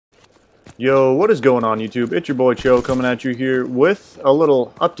Yo, what is going on YouTube? It's your boy Cho coming at you here with a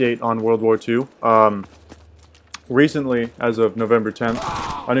little update on World War II. Recently, as of November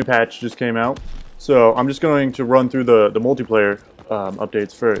 10th, a new patch just came out. So I'm just going to run through the multiplayer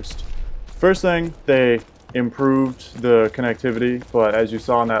updates first. First thing, they improved the connectivity, but as you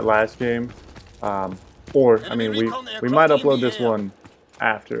saw in that last game, we might upload this one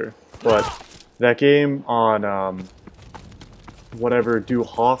after, but that game on whatever,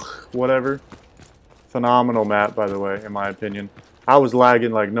 phenomenal map, by the way, in my opinion. I was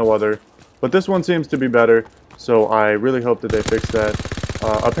lagging like no other, but this one seems to be better, so I really hope that they fix that.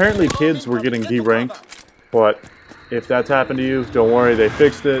 Apparently kids were getting deranked, but if that's happened to you, don't worry, they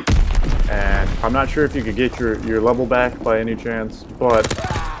fixed it, and I'm not sure if you could get your level back by any chance, but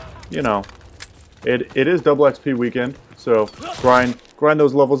you know, it is double XP weekend, so grind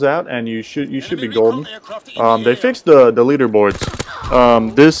those levels out, and you should be golden. They fixed the leaderboards.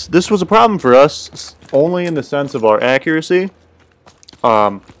 This was a problem for us, only in the sense of our accuracy.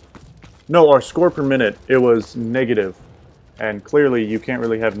 No, our score per minute, it was negative, and clearly you can't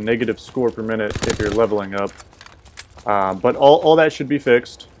really have negative score per minute if you're leveling up. But all that should be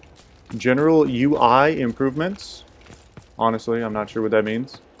fixed. General UI improvements. Honestly, I'm not sure what that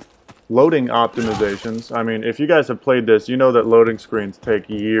means. Loading optimizations. I mean, if you guys have played this, you know that loading screens take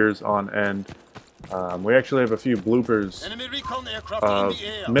years on end. We actually have a few bloopers of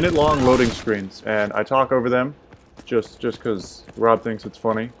minute-long loading screens, and I talk over them just because Rob thinks it's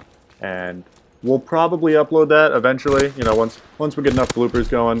funny, and we'll probably upload that eventually. You know, once we get enough bloopers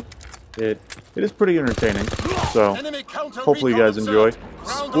going, it is pretty entertaining. So hopefully you guys enjoy.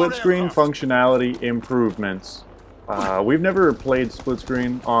 Split screen functionality improvements. We've never played split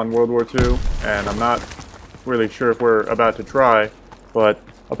screen on World War II, and I'm not really sure if we're about to try, but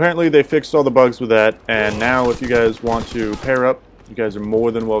apparently they fixed all the bugs with that, and now if you guys want to pair up, you guys are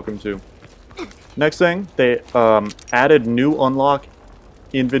more than welcome to. Next thing, they added new unlock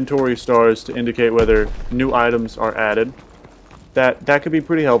inventory stars to indicate whether new items are added. That could be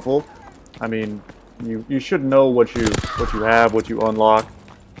pretty helpful. I mean, you should know what you have, what you unlock,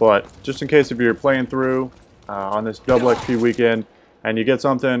 but just in case if you're playing through on this double XP weekend and you get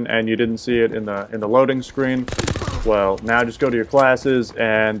something and you didn't see it in the loading screen, well, now just go to your classes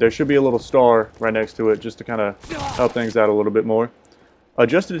and there should be a little star right next to it just to kind of help things out a little bit more.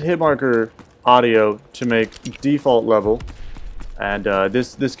 Adjusted hit marker audio to make default level, and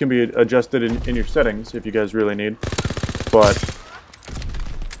this can be adjusted in your settings if you guys really need, but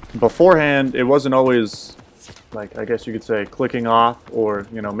beforehand it wasn't always, like, I guess you could say, clicking off or,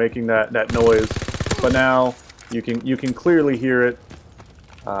 you know, making that noise. But now you can clearly hear it.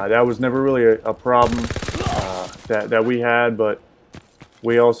 That was never really a problem that we had, but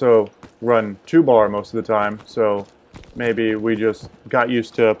we also run 2-bar most of the time, so maybe we just got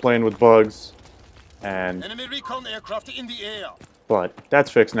used to playing with bugs. And enemy recon aircraft in the air. But that's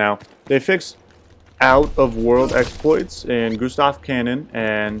fixed now. They fixed out of world exploits in Gustav Cannon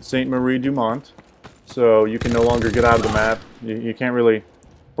and Saint Marie du Mont, so you can no longer get out of the map. You can't really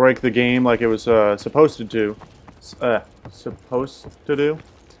break the game like it was supposed to do.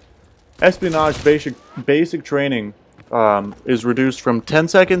 Espionage basic training is reduced from 10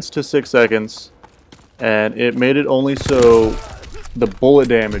 seconds to 6 seconds, and it made it only so the bullet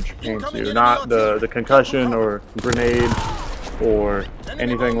damage paints you, not the concussion or grenade or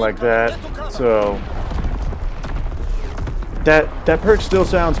anything like that. So that perk still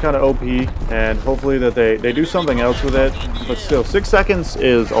sounds kind of OP, and hopefully that they do something else with it. But still, 6 seconds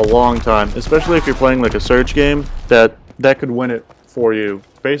is a long time, especially if you're playing like a search game. That could win it for you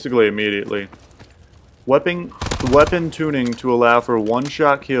basically immediately. Weapon tuning to allow for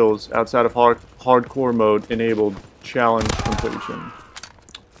one-shot kills outside of hardcore mode enabled. Challenge completion.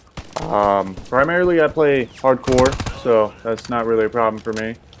 Primarily I play hardcore, so that's not really a problem for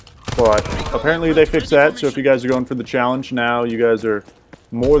me. But apparently they fixed that, so if you guys are going for the challenge now, you guys are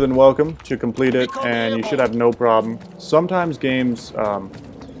more than welcome to complete it, and you should have no problem. Sometimes games,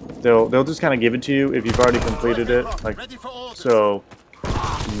 they'll just kind of give it to you if you've already completed it. Like, so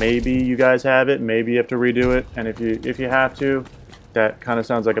maybe you guys have it, maybe you have to redo it, and if you have to, that kind of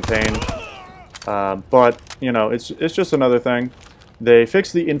sounds like a pain. But you know, it's just another thing. They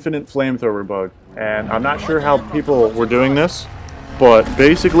fixed the infinite flamethrower bug, and I'm not sure how people were doing this, but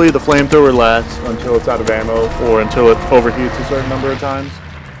basically the flamethrower lasts until it's out of ammo or until it overheats a certain number of times.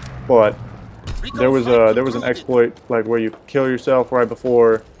 But there was an exploit like where you kill yourself right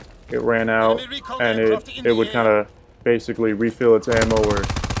before it ran out, and it would kind of basically refill its ammo or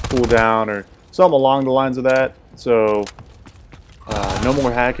cool down or something along the lines of that. So no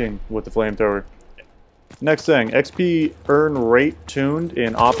more hacking with the flamethrower. Next thing, XP earn rate tuned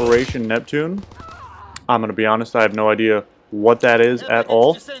in Operation Neptune. I'm going to be honest, I have no idea what that is at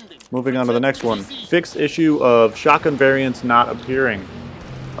all. Moving on to the next one. Fixed issue of shotgun variants not appearing.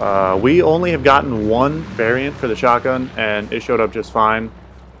 We only have gotten one variant for the shotgun, and it showed up just fine.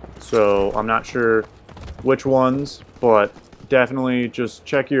 So I'm not sure which ones, but definitely just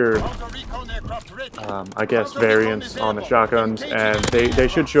check your, I guess, variants on the shotguns, and they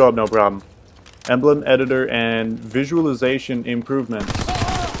should show up no problem. Emblem editor and visualization improvements.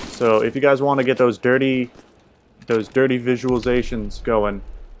 So if you guys want to get those dirty visualizations going,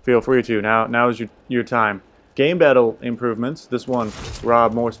 feel free to. Now is your time. Game battle improvements. This one,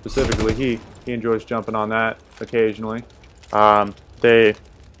 Rob more specifically, he enjoys jumping on that occasionally. They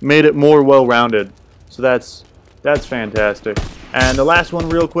made it more well-rounded, so that's fantastic. And the last one,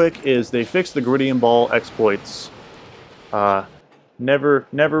 real quick, is they fixed the Gritty and Ball exploits. Never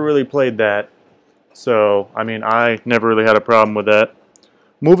really played that, so I mean I never really had a problem with that.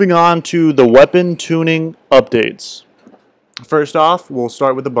 Moving on to the weapon tuning updates. First off, we'll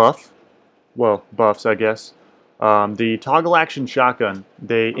start with the buff. Well, buffs, I guess. The toggle action shotgun.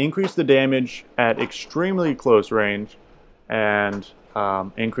 They increased the damage at extremely close range, and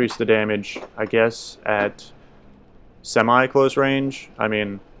increased the damage, I guess, at semi-close range. I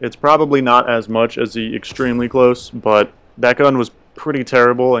mean, it's probably not as much as the extremely close, but that gun was pretty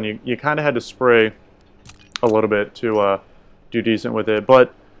terrible, and you kind of had to spray a little bit to do decent with it.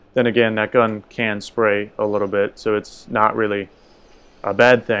 But then again, that gun can spray a little bit, so it's not really a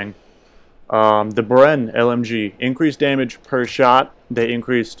bad thing. The Bren LMG increased damage per shot. They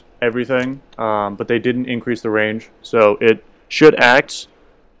increased everything, but they didn't increase the range, so it should act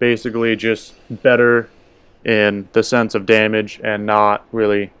basically just better in the sense of damage and not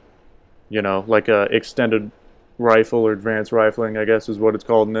really, you know, like a extended rifle or advanced rifling, I guess is what it's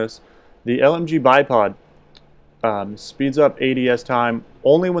called in this. The LMG bipod speeds up ADS time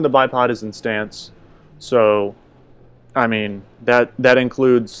only when the bipod is in stance. So, I mean, that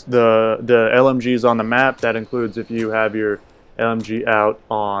includes the LMGs on the map. That includes if you have your LMG out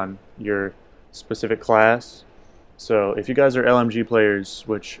on your specific class. So if you guys are LMG players,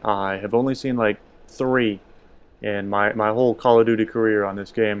 which I have only seen like 3 in my whole Call of Duty career on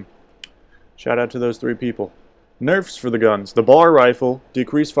this game, shout out to those 3 people. Nerfs for the guns. The BAR rifle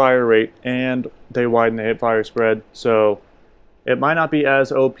decreased fire rate, and they widen the hip fire spread. So it might not be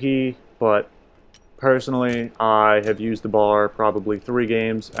as OP, but personally, I have used the BAR probably 3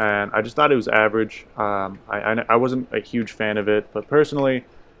 games, and I just thought it was average. I wasn't a huge fan of it, but personally,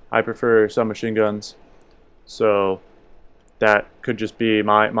 I prefer submachine guns. So that could just be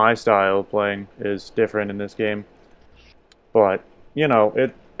my style of playing is different in this game. But, you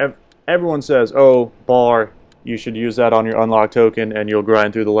know, everyone says, oh, BAR, you should use that on your unlock token and you'll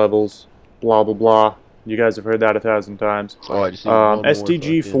grind through the levels, blah, blah, blah. You guys have heard that 1,000 times. Oh,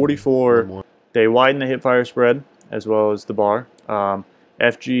 STG 44, they widen the hip fire spread as well as the BAR.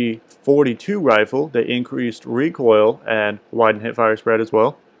 FG 42 rifle, they increased recoil and widened hip fire spread as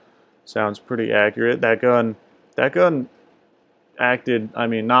well. Sounds pretty accurate. That gun acted, I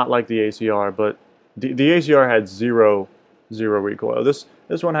mean, not like the ACR, but the ACR had zero recoil. This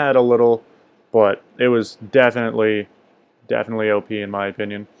one had a little, but it was definitely OP in my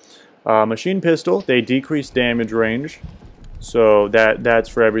opinion. Machine pistol, they decreased damage range, so that's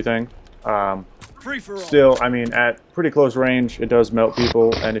for everything. Still, I mean, at pretty close range, it does melt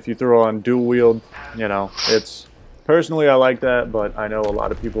people, and if you throw on dual wield, you know, it's... Personally, I like that, but I know a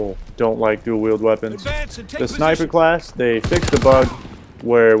lot of people don't like dual wield weapons. The sniper class, they fixed the bug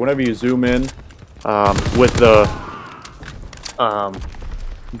where whenever you zoom in with the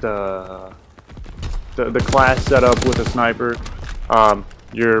class set up with a sniper,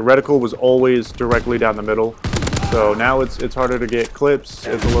 your reticle was always directly down the middle. So now it's harder to get clips.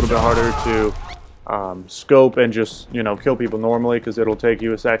 It's a little bit harder to scope and just, you know, kill people normally because it'll take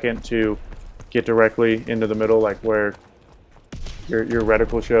you a second to get directly into the middle, like where your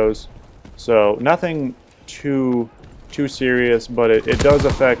reticle shows. So nothing too serious, but it does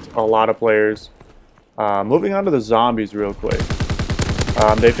affect a lot of players. Moving on to the zombies real quick.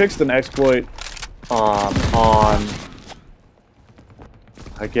 They fixed an exploit on,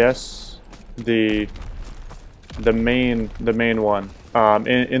 I guess, the main one.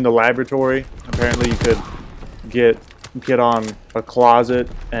 In the laboratory, apparently you could get on a closet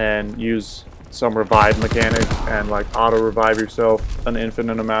and use some revive mechanic and like auto revive yourself an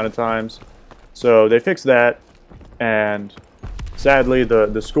infinite amount of times. So they fixed that, and sadly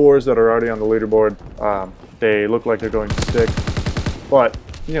the scores that are already on the leaderboard, they look like they're going to stick, but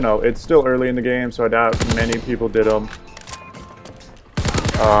you know, it's still early in the game, so I doubt many people did them.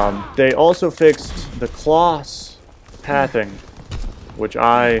 They also fixed the Klaus pathing, which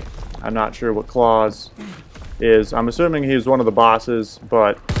I'm not sure what Klaus is. I'm assuming he's one of the bosses,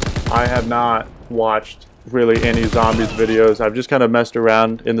 but I have not watched really any zombies videos. I've just kind of messed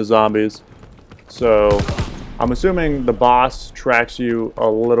around in the zombies. So I'm assuming the boss tracks you a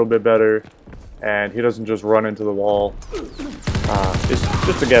little bit better and he doesn't just run into the wall. It's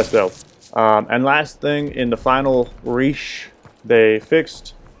just a guess though. And last thing, in the final Reach, they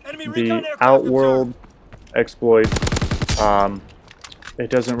fixed the Outworld exploit. It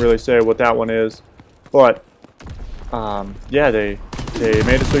doesn't really say what that one is, but yeah, they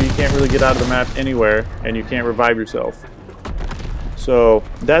made it so you can't really get out of the map anywhere, and you can't revive yourself. So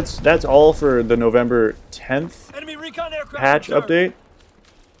that's all for the November 10th patch update.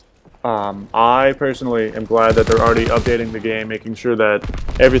 I personally am glad that they're already updating the game, making sure that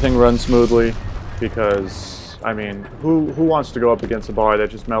everything runs smoothly, because, I mean, who wants to go up against a bar that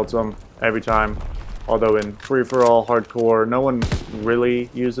just melts them every time? Although in free-for-all hardcore, no one really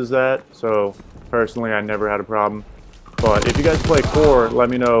uses that, so personally I never had a problem. But if you guys play core, let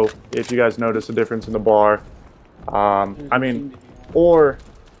me know if you guys notice a difference in the bar. I mean, or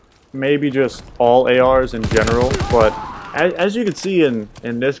maybe just all ARs in general, but as you can see in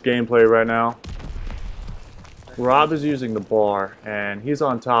this gameplay right now, Rob is using the bar, and he's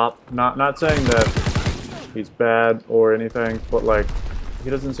on top. Not saying that he's bad or anything, but like, he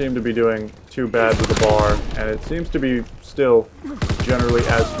doesn't seem to be doing too bad with the bar, and it seems to be still generally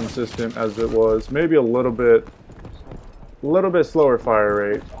as consistent as it was. Maybe a little bit slower fire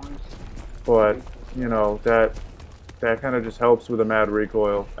rate, but you know, that kind of just helps with a mad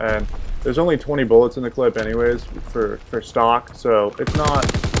recoil. And there's only 20 bullets in the clip anyways for stock, so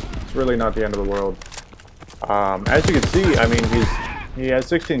it's really not the end of the world. As you can see, I mean, he has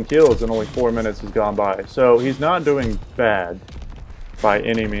 16 kills and only 4 minutes has gone by, so he's not doing bad by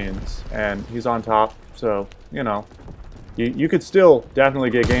any means, and he's on top, so you know, you could still definitely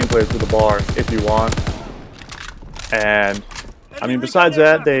get gameplays with the bar if you want. And I mean, besides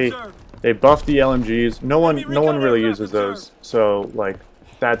that, they buffed the LMGs. No one really uses those, so like,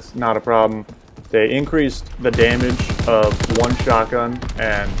 that's not a problem. They increased the damage of one shotgun,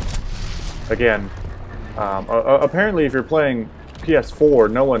 and again, apparently if you're playing PS4,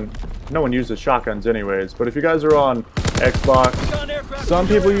 no one uses shotguns anyways. But if you guys are on Xbox, some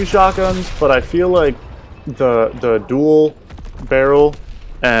people use shotguns, but I feel like the dual barrel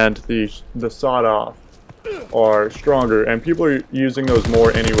and the sawed-off are stronger, and people are using those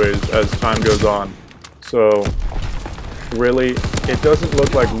more anyways as time goes on. So really, it doesn't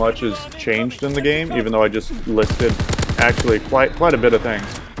look like much has changed in the game, even though I just listed actually quite a bit of things.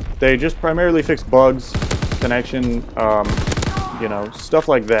 They just primarily fixed bugs, connection, you know, stuff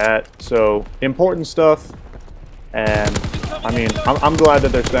like that. So important stuff, and I mean, I'm glad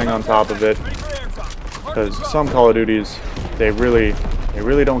that they're staying on top of it, because some Call of Duties, they really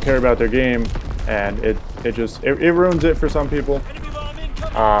don't care about their game, and it ruins it for some people.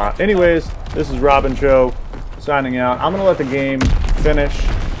 Anyways, this is Robin Cho signing out. I'm gonna let the game finish,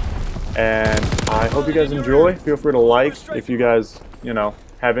 and I hope you guys enjoy. Feel free to like if you guys, you know,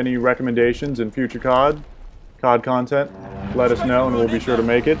 have any recommendations in future COD content. Let us know, and we'll be sure to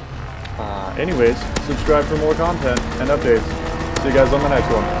make it. Anyways, subscribe for more content and updates. See you guys on the next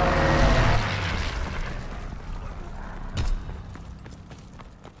one.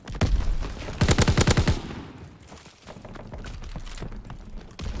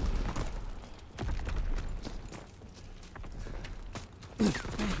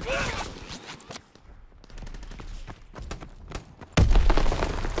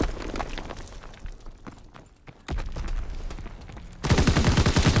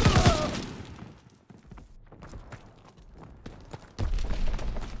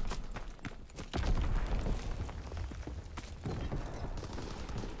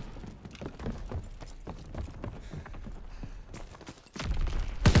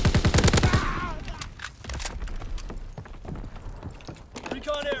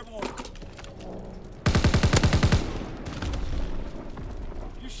 Recon airborne.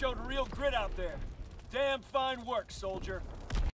 You showed real grit out there. Damn fine work, soldier.